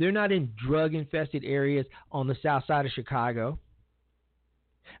 They're not in drug-infested areas on the south side of Chicago.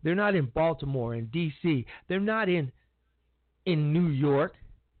 They're not in Baltimore and D.C. They're not in New York,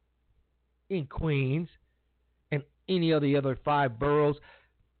 in Queens, and any of the other 5 boroughs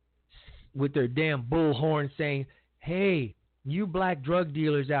with their damn bullhorn saying, hey, you black drug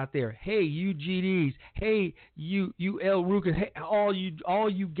dealers out there, hey, you GDs, hey, you El Rucas, hey, all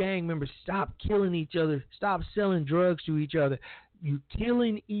you gang members, stop killing each other, stop selling drugs to each other. You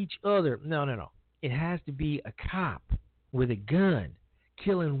killing each other. No. It has to be a cop with a gun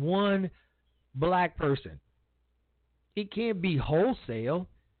killing one black person. It can't be wholesale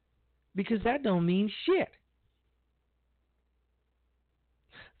because that don't mean shit.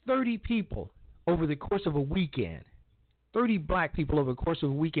 30 people over the course of a weekend. 30 black people over the course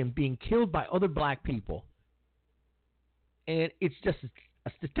of a weekend being killed by other black people. And it's just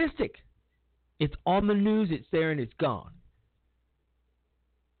a statistic. It's on the news, it's there, and it's gone.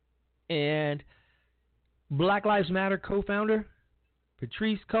 And Black Lives Matter co-founder,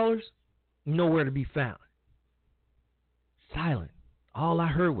 Patrisse Cullors, nowhere to be found. Silent. All I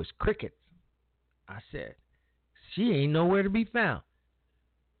heard was crickets. I said, she ain't nowhere to be found.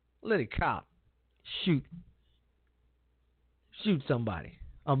 Let a cop shoot somebody,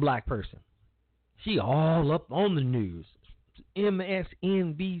 a black person. She all up on the news.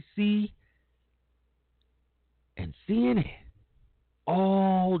 MSNBC and CNN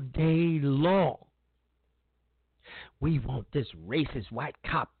all day long. We want this racist white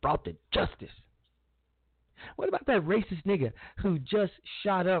cop brought to justice. What about that racist nigga who just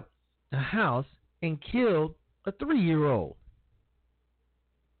shot up a house and killed a 3-year-old?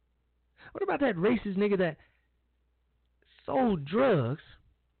 What about that racist nigga that sold drugs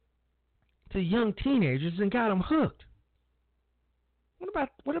to young teenagers and got them hooked? What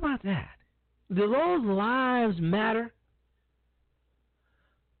about that? Do those lives matter?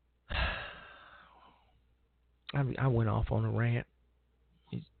 I went off on a rant.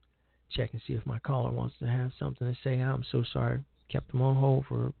 Check and see if my caller wants to have something to say. I'm so sorry. Kept them on hold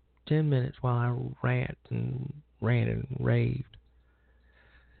for 10 minutes while I ranted and raved.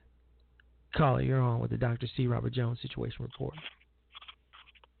 Caller, you're on with the Dr. C. Robert Jones Situation Report.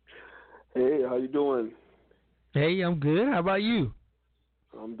 Hey, how you doing? Hey, I'm good. How about you?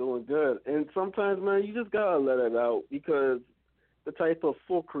 I'm doing good. And sometimes, man, you just gotta let it out because the type of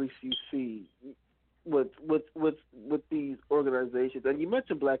fuckery you see with these organizations, and you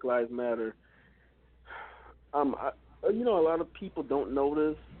mentioned Black Lives Matter. A lot of people don't know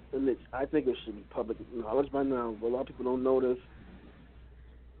this, and I think it should be public knowledge by now. But a lot of people don't know this.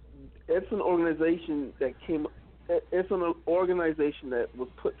 It's an organization that was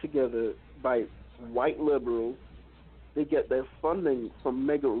put together by white liberals. They get their funding from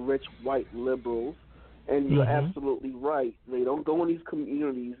mega rich white liberals, and you're absolutely right. They don't go in these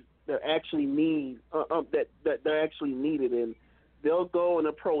communities that actually need that they're actually needed in. They'll go and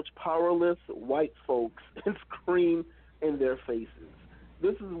approach powerless white folks and scream in their faces.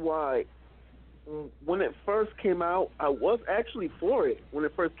 This is why when it first came out, I was actually for it when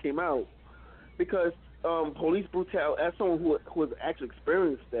it first came out because police brutality, as someone who has actually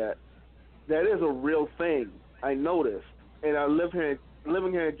experienced that is a real thing. I noticed, and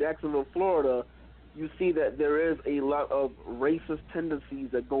living here in Jacksonville, Florida, you see that there is a lot of racist tendencies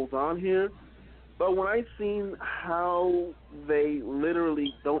that goes on here. But when I seen how they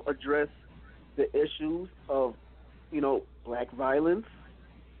literally don't address the issues of, black violence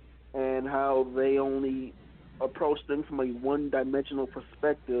and how they only approach things from a one-dimensional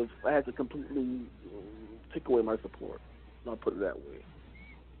perspective, I had to completely take away my support. I'll put it that way.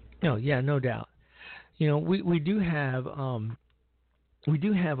 Oh, yeah, no doubt. We do have a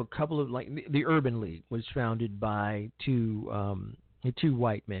couple of, like, the Urban League was founded by two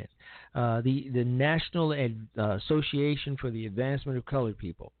white men. The National Association for the Advancement of Colored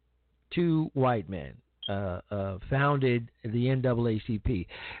People, 2 white men founded the NAACP.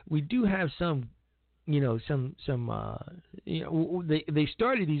 We do have some. They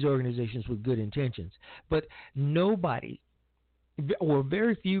started these organizations with good intentions, but nobody or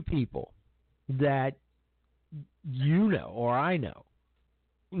very few people that you know or I know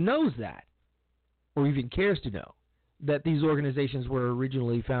knows that, or even cares to know that these organizations were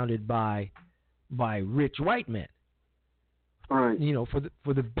originally founded by rich white men. Right.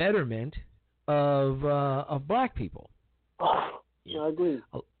 For the betterment of black people. Yeah, I agree.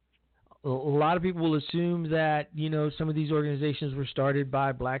 A lot of people will assume that some of these organizations were started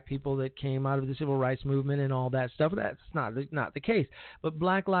by black people that came out of the civil rights movement and all that stuff. That's not the case. But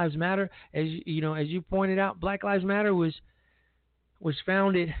Black Lives Matter, as you pointed out, Black Lives Matter was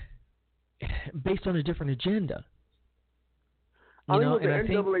founded based on a different agenda. With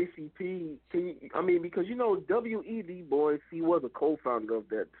the NAACP, because W.E.B. Boys, he was a co-founder of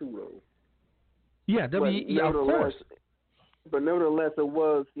that too, though. Yeah, of course. But nevertheless, it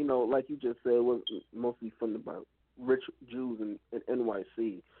was, like you just said, it was mostly funded by rich Jews in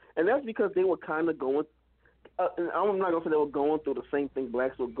NYC. And that's because they were kind of going, and I'm not going to say they were going through the same thing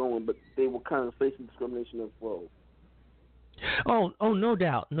blacks were going, but they were kind of facing discrimination as well. Oh, no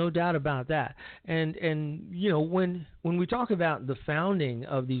doubt about that. And when we talk about the founding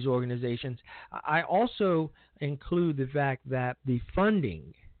of these organizations, I also include the fact that the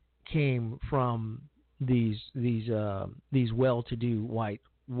funding came from these well-to-do white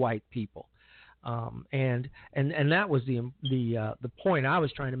people, and that was the point I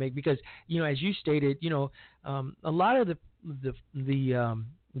was trying to make, because as you stated, a lot of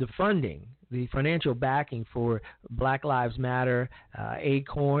the funding, the financial backing for Black Lives Matter,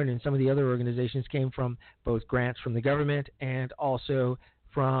 Acorn, and some of the other organizations came from both grants from the government and also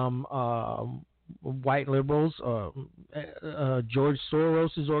from white liberals. George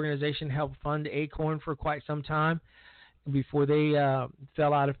Soros' organization helped fund Acorn for quite some time before they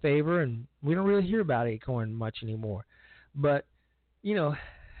fell out of favor, and we don't really hear about Acorn much anymore. But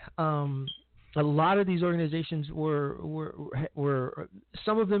a lot of these organizations were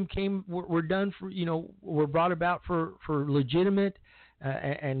some of them were done for were brought about for legitimate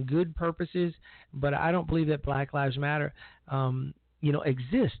and good purposes, but I don't believe that Black Lives Matter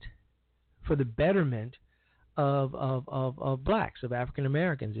exist for the betterment of blacks, of African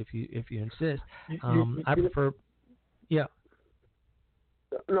Americans, if you insist. I prefer. Yeah.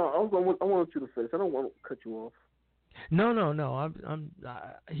 No, I want you to finish. I don't want to cut you off. No.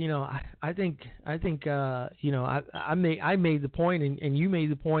 I think I made the point, and you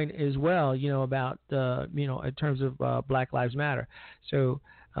made the point as well. About in terms of Black Lives Matter. So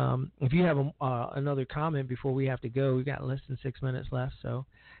if you have another comment before we have to go, we've got less than 6 minutes left. So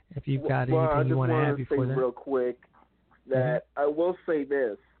if you've got anything you want to add before that. Real quick that I will say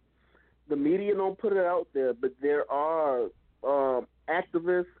this: the media don't put it out there, but there are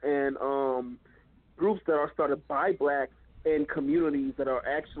activists and groups that are started by blacks in communities that are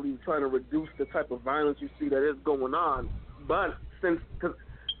actually trying to reduce the type of violence you see that is going on. But because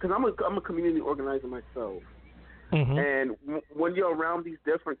I'm a community organizer myself, and when you're around these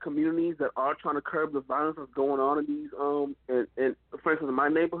different communities that are trying to curb the violence that's going on in these, and for instance, in my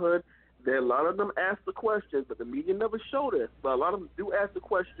neighborhood, a lot of them ask the questions, but the media never showed us. But a lot of them do ask the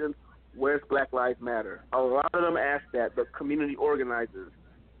question, where's Black Lives Matter? A lot of them ask that, the community organizers.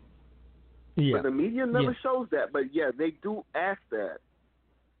 Yeah. But the media never shows that. But, yeah, they do ask that.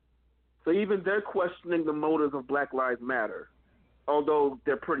 So even they're questioning the motives of Black Lives Matter, although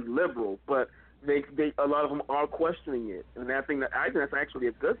they're pretty liberal. But they a lot of them are questioning it. And I think that's actually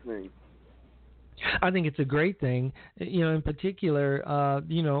a good thing. I think it's a great thing, in particular,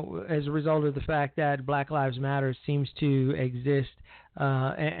 as a result of the fact that Black Lives Matter seems to exist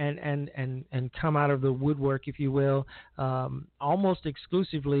and come out of the woodwork, if you will, almost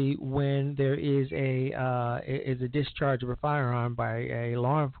exclusively when there is a discharge of a firearm by a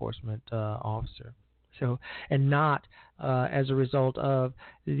law enforcement officer. So, and not as a result of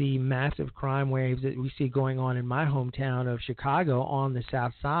the massive crime waves that we see going on in my hometown of Chicago on the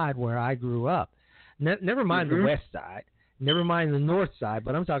South Side where I grew up. Never mind the West Side, never mind the North Side,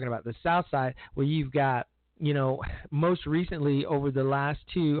 but I'm talking about the South Side where you've got, most recently over the last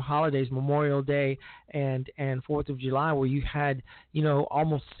two holidays, Memorial Day and 4th of July, where you had,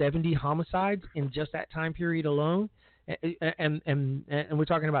 almost 70 homicides in just that time period alone. And we're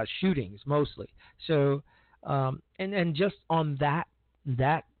talking about shootings mostly. So, and just on that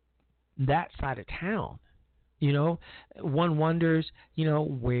side of town, one wonders,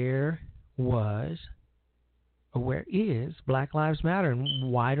 where is Black Lives Matter,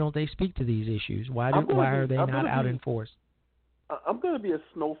 and why don't they speak to these issues? Why are they not out in force? I'm going to be a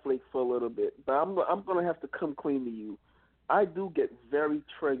snowflake for a little bit, but I'm going to have to come clean to you. I do get very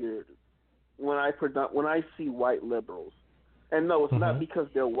triggered when I see white liberals. And no, it's not because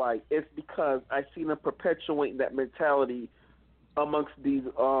they're white. It's because I see them perpetuating that mentality amongst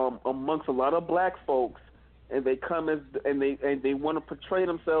a lot of black folks, and they come as and they want to portray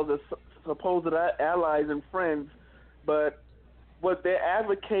themselves as supposed allies and friends, but what they're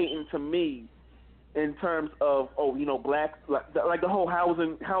advocating to me in terms of blacks, like the whole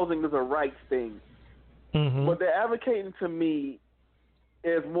housing is a rights thing. Mm-hmm. What they're advocating to me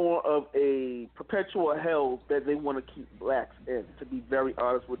is more of a perpetual hell that they want to keep blacks in, to be very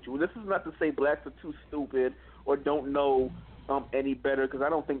honest with you. This is not to say blacks are too stupid or don't know any better, because I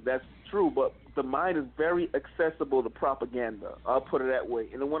don't think that's true, but the mind is very accessible to propaganda. I'll put it that way.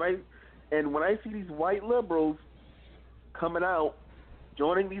 And when I see these white liberals coming out,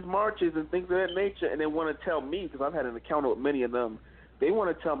 joining these marches and things of that nature, and they want to tell me, because I've had an encounter with many of them, they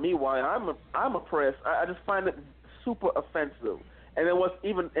want to tell me why I'm oppressed. I just find it super offensive. And then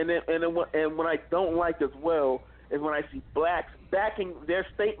when I don't like as well is when I see blacks backing their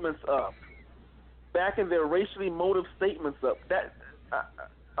statements up, backing their racially motive statements up.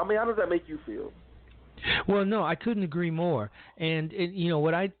 How does that make you feel? Well, no, I couldn't agree more. And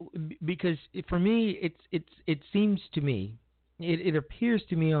because for me, it seems to me, it appears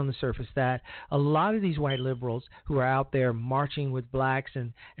to me on the surface that a lot of these white liberals who are out there marching with blacks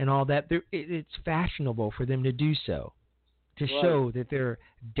and all that, it's fashionable for them to do so, to show that they're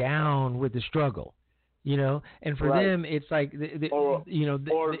down with the struggle, and for them it's like they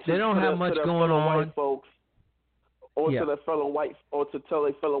don't have much going on. White folks, to their fellow white, or to tell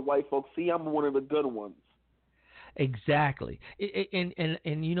their fellow white folks, see, I'm one of the good ones. Exactly,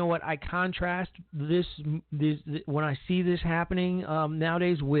 and you know what? I contrast this when I see this happening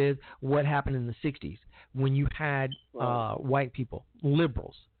nowadays with what happened in the '60s when you had white people,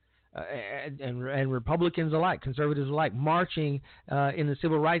 liberals, and Republicans alike, conservatives alike, marching in the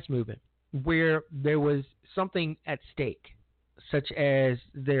civil rights movement, where there was something at stake, such as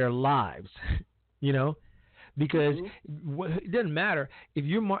their lives, because it doesn't matter if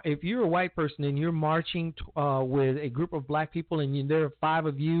you're a white person and you're marching with a group of black people and there are 5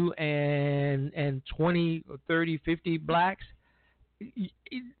 of you and 20, 30, 50 blacks,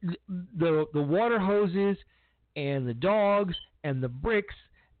 the water hoses and the dogs and the bricks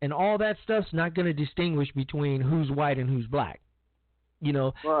and all that stuff's not going to distinguish between who's white and who's black.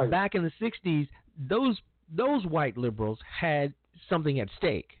 Back in the 60s, those white liberals had something at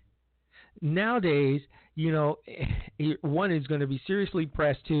stake. Nowadays, one is going to be seriously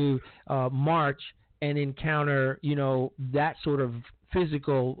pressed to march and encounter, that sort of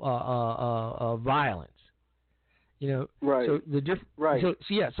physical violence. Right. So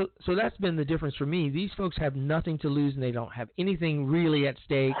So that's been the difference for me. These folks have nothing to lose, and they don't have anything really at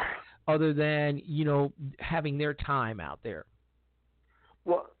stake, other than having their time out there.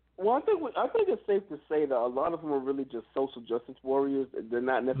 Well, I think it's safe to say that a lot of them are really just social justice warriors. They're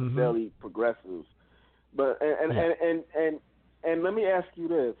not necessarily progressives. But and let me ask you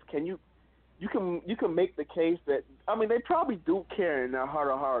this: can you can make the case that they probably do care in their heart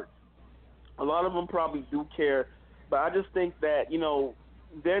of hearts. A lot of them probably do care, but I just think that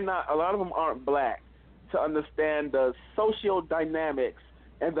they're not. A lot of them aren't black to understand the social dynamics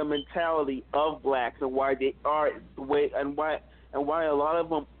and the mentality of blacks and why they are the way and why a lot of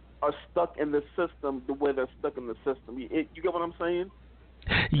them are stuck in the system the way they're stuck in the system. You get what I'm saying?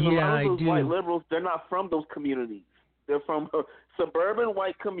 Yeah, a lot of those I do. White liberals, they're not from those communities. They're from suburban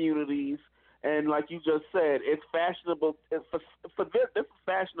white communities, and like you just said, it's fashionable. For this is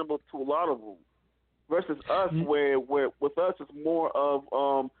fashionable to a lot of them. Versus us, where with us it's more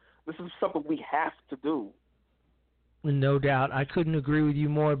of this is something we have to do. No doubt. I couldn't agree with you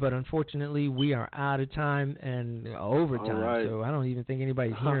more, but unfortunately we are out of time and overtime, so I don't even think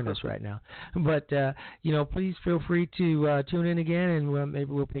anybody's hearing us right now. But, please feel free to tune in again, and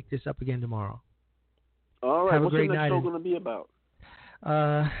maybe we'll pick this up again tomorrow. All right. Have What's a great the next night. show going to be about?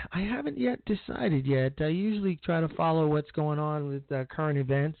 I haven't yet decided yet. I usually try to follow what's going on with current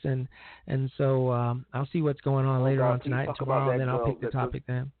events, and so I'll see what's going on later on tonight and tomorrow, and then I'll pick the topic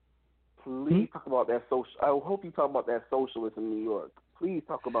then. Please talk about that I hope you talk about that socialist in New York. Please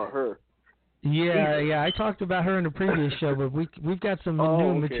talk about her. Yeah. I talked about her in the previous show, but we've got some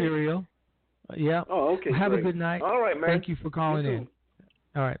new material. Yeah. Oh, okay. Have great. a good night. All right, man. Thank you for calling in.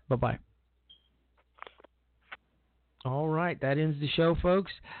 All right. Bye-bye. All right. That ends the show,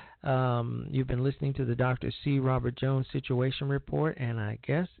 folks. You've been listening to the Dr. C. Robert Jones Situation Report, and I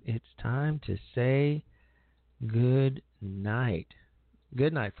guess it's time to say good night.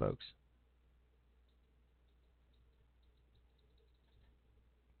 Good night, folks.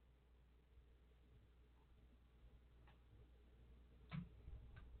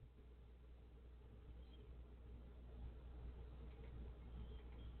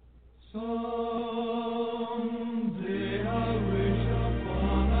 Someday I will.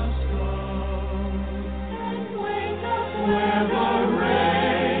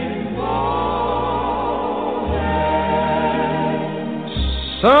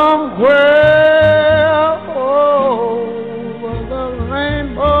 somewhere over the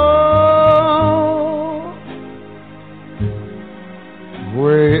rainbow,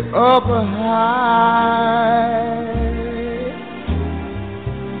 way up high,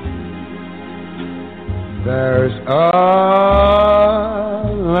 there's a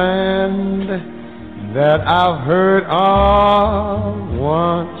land that I've heard of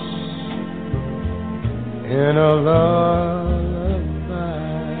once in a lullaby.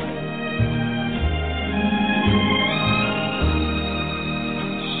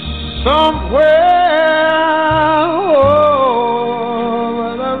 Somewhere over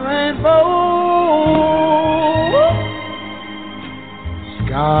the rainbow,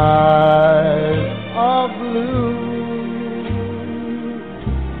 skies are blue,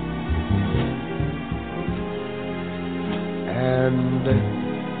 and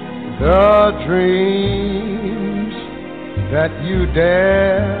the dreams that you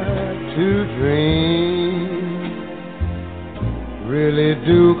dare to dream really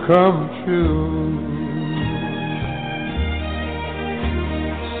do come true.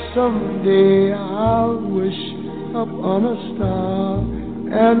 Someday I'll wish upon a star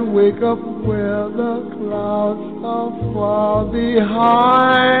and wake up where the clouds are far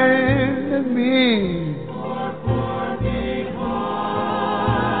behind me.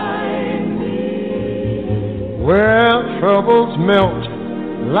 Where troubles melt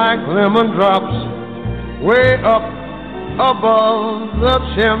like lemon drops way up above the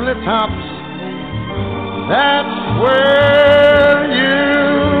chimney tops. That's where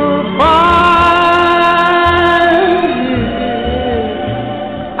you find me.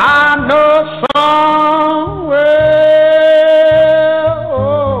 I know somewhere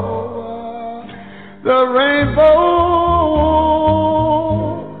over the rainbow,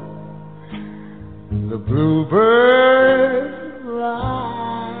 the bluebird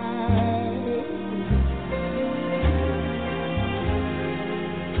flies,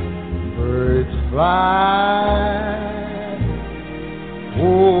 birds fly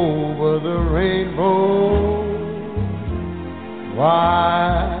over the rainbow,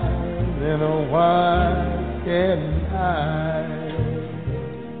 wide and wide and high.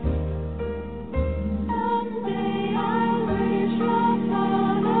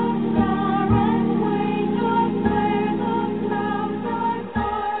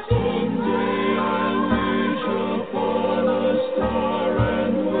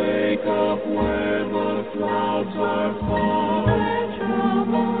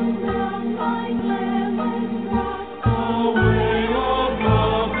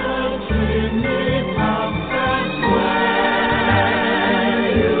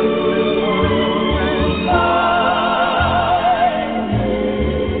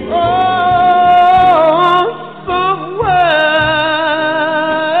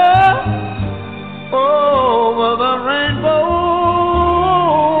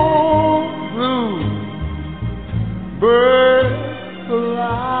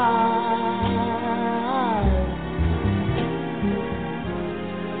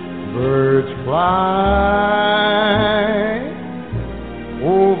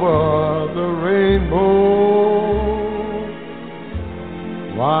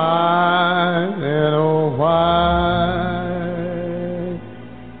 Wide and